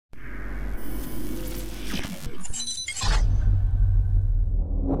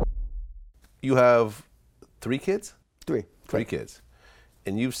You have 3 kids? Three. 3 kids.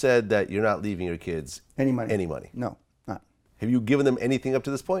 And you've said that you're not leaving your kids Any money? any money. No, not. Have you given them anything up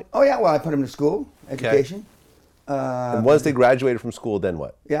to this point? Oh yeah, well I put them to school, education. And once they graduated from school, then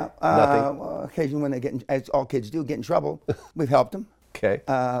what? Yeah. Nothing? Well, occasionally when they get, as all kids do, get in trouble, we've helped them. Okay.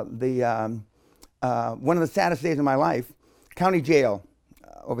 One of the saddest days of my life, county jail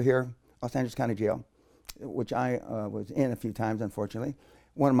over here, Los Angeles County Jail, which I was in a few times, unfortunately.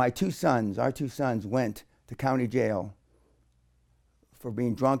 One of my 2 sons, our 2 sons, went to county jail for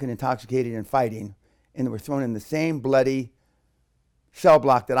being drunk and intoxicated and fighting, and they were thrown in the same bloody cell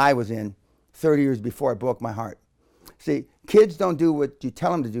block that I was in 30 years before. It broke my heart. See, kids don't do what you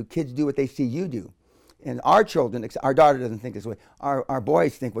tell them to do. Kids do what they see you do. And our children, our daughter doesn't think this way. Our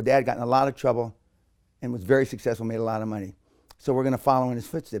boys think, well, Dad got in a lot of trouble and was very successful, made a lot of money. So we're going to follow in his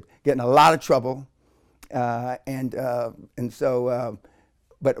footsteps. Get in a lot of trouble. But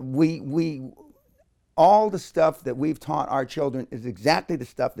all the stuff that we've taught our children is exactly the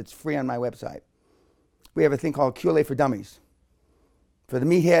stuff that's free on my website. We have a thing called QLA for Dummies. For the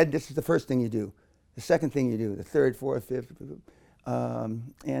meathead, this is the first thing you do. The second thing you do, the third, fourth, fifth.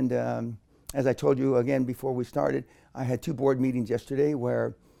 As I told you again before we started, I had 2 board meetings yesterday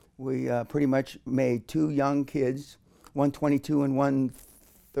where we pretty much made 2 young kids, one 22 and one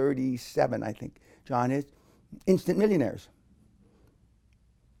 37, I think John is, instant millionaires.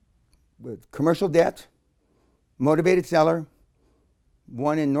 With commercial debt, motivated seller,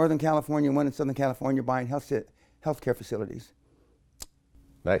 one in Northern California, one in Southern California, buying healthcare facilities.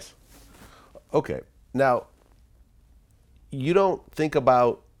 Nice. Okay. Now, you don't think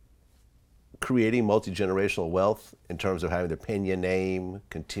about creating multi-generational wealth in terms of having the Peña name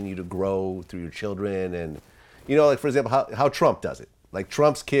continue to grow through your children, and like for example how Trump does it. Like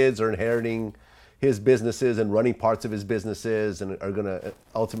Trump's kids are inheriting his businesses and running parts of his businesses and are going to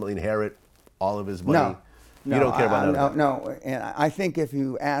ultimately inherit all of his money. No, you don't care about that. No, and I think if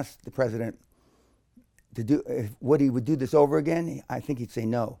you asked the president to do would he would do this over again, I think he'd say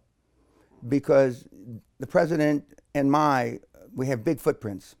no, because the president and we have big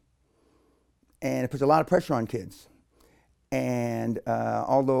footprints. And it puts a lot of pressure on kids. And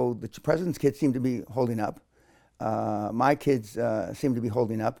although the president's kids seem to be holding up, my kids seem to be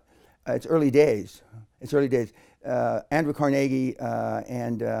holding up. It's early days. Andrew Carnegie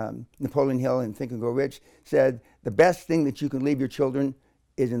and Napoleon Hill in Think and Grow Rich said the best thing that you can leave your children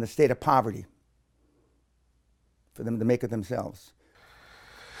is in the state of poverty for them to make it themselves.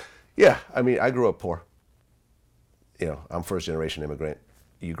 Yeah, I mean, I grew up poor. I'm first generation immigrant.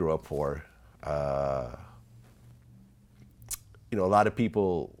 You grew up poor. A lot of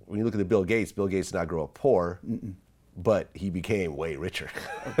people, when you look at Bill Gates did not grow up poor, but he became way richer.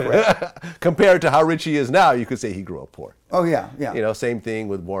 Compared to how rich he is now, you could say he grew up poor. Oh, yeah. Same thing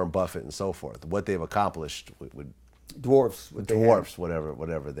with Warren Buffett and so forth. What they've accomplished would dwarfs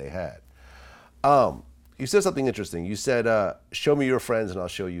whatever they had. You said something interesting. You said, show me your friends and I'll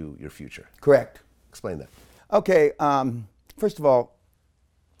show you your future. Correct. Explain that. Okay, first of all,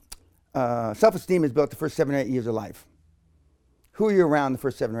 self-esteem is built the first 7 or 8 years of life. Who are you around the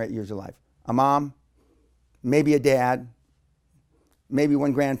first 7 or 8 years of life? A mom, maybe a dad, maybe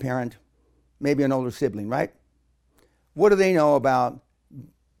one grandparent, maybe an older sibling, right? What do they know about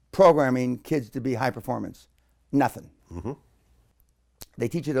programming kids to be high performance? Nothing. Mm-hmm. They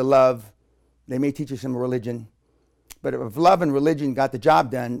teach you to love. They may teach you some religion. But if love and religion got the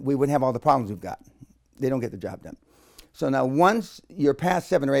job done, we wouldn't have all the problems we've got. They don't get the job done. So now once you're past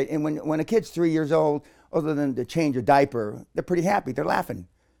 7 or 8, and when a kid's 3 years old, other than to change a diaper, they're pretty happy. They're laughing.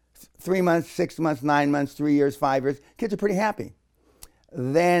 3 months, 6 months, 9 months, 3 years, 5 years, kids are pretty happy.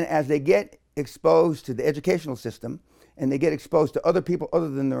 Then as they get exposed to the educational system and they get exposed to other people other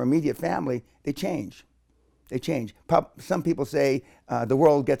than their immediate family, they change. They change. Some people say the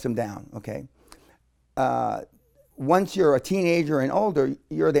world gets them down, okay? Once you're a teenager and older,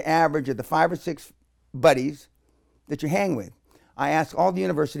 you're the average of the 5 or 6 buddies that you hang with. I ask all the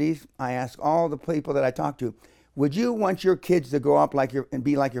universities, I ask all the people that I talk to, would you want your kids to grow up and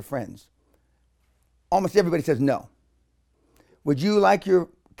be like your friends? Almost everybody says no. Would you like your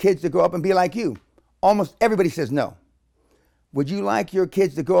kids to grow up and be like you? Almost everybody says no. Would you like your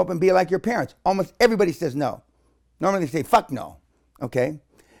kids to grow up and be like your parents? Almost everybody says no. Normally they say, fuck no, okay?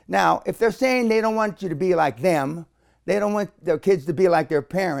 Now, if they're saying they don't want you to be like them, they don't want their kids to be like their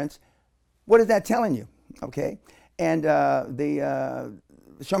parents, what is that telling you, okay? And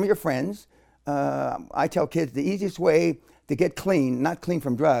show me your friends. I tell kids the easiest way to get clean, not clean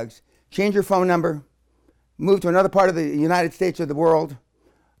from drugs, change your phone number, move to another part of the United States or the world,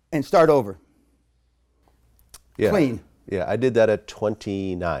 and start over. Yeah. Clean. Yeah, I did that at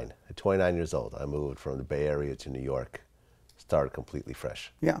 29. At 29 years old, I moved from the Bay Area to New York, started completely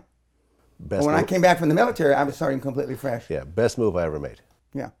fresh. Yeah. Best When I move- came back from the military, I was starting completely fresh. Yeah, best move I ever made.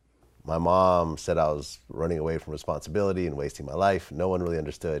 Yeah. My mom said I was running away from responsibility and wasting my life. No one really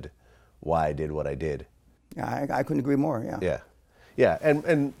understood why I did what I did. Yeah, I couldn't agree more. Yeah. Yeah. Yeah.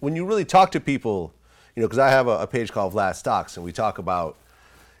 And when you really talk to people, because I have a page called Vlad Stocks, and we talk about,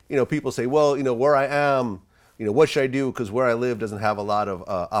 people say, well, where I am, what should I do? Because where I live doesn't have a lot of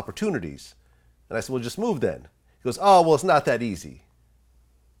opportunities. And I said, well, just move then. He goes, oh, well, it's not that easy.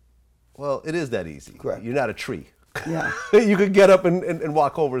 Well, it is that easy. Correct. You're not a tree. Yeah. You could get up and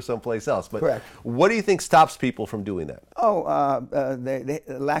walk over someplace else. But Correct. What do you think stops people from doing that? Oh, the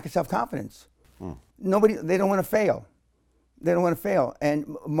lack of self-confidence. They don't want to fail. They don't want to fail.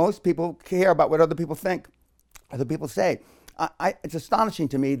 And most people care about what other people think, other people say. It's astonishing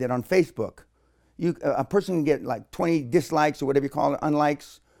to me that on Facebook, a person can get like 20 dislikes or whatever you call it,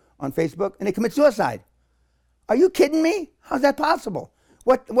 unlikes on Facebook, and they commit suicide. Are you kidding me? How's that possible?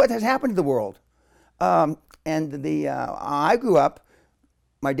 What has happened to the world? I grew up,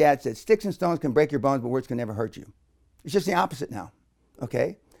 my dad said, sticks and stones can break your bones, but words can never hurt you. It's just the opposite now,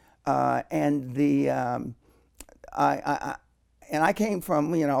 okay? I came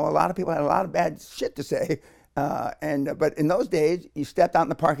from, a lot of people had a lot of bad shit to say. But in those days, you stepped out in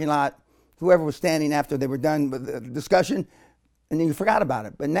the parking lot, whoever was standing after they were done with the discussion, and then you forgot about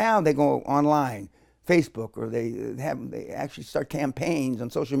it. But now they go online, Facebook, or they actually start campaigns on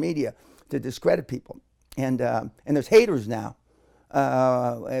social media to discredit people. And there's haters now,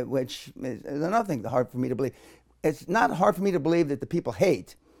 which is another thing that's hard for me to believe. It's not hard for me to believe that the people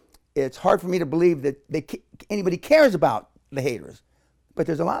hate. It's hard for me to believe that anybody cares about the haters. But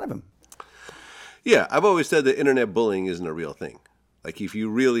there's a lot of them. Yeah, I've always said that internet bullying isn't a real thing. Like, if you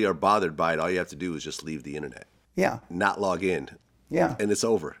really are bothered by it, all you have to do is just leave the internet. Yeah. Not log in. Yeah. And it's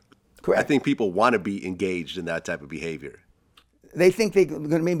over. Correct. I think people want to be engaged in that type of behavior. They think they're going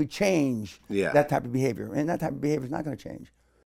to maybe change Yeah. that type of behavior. And that type of behavior is not going to change.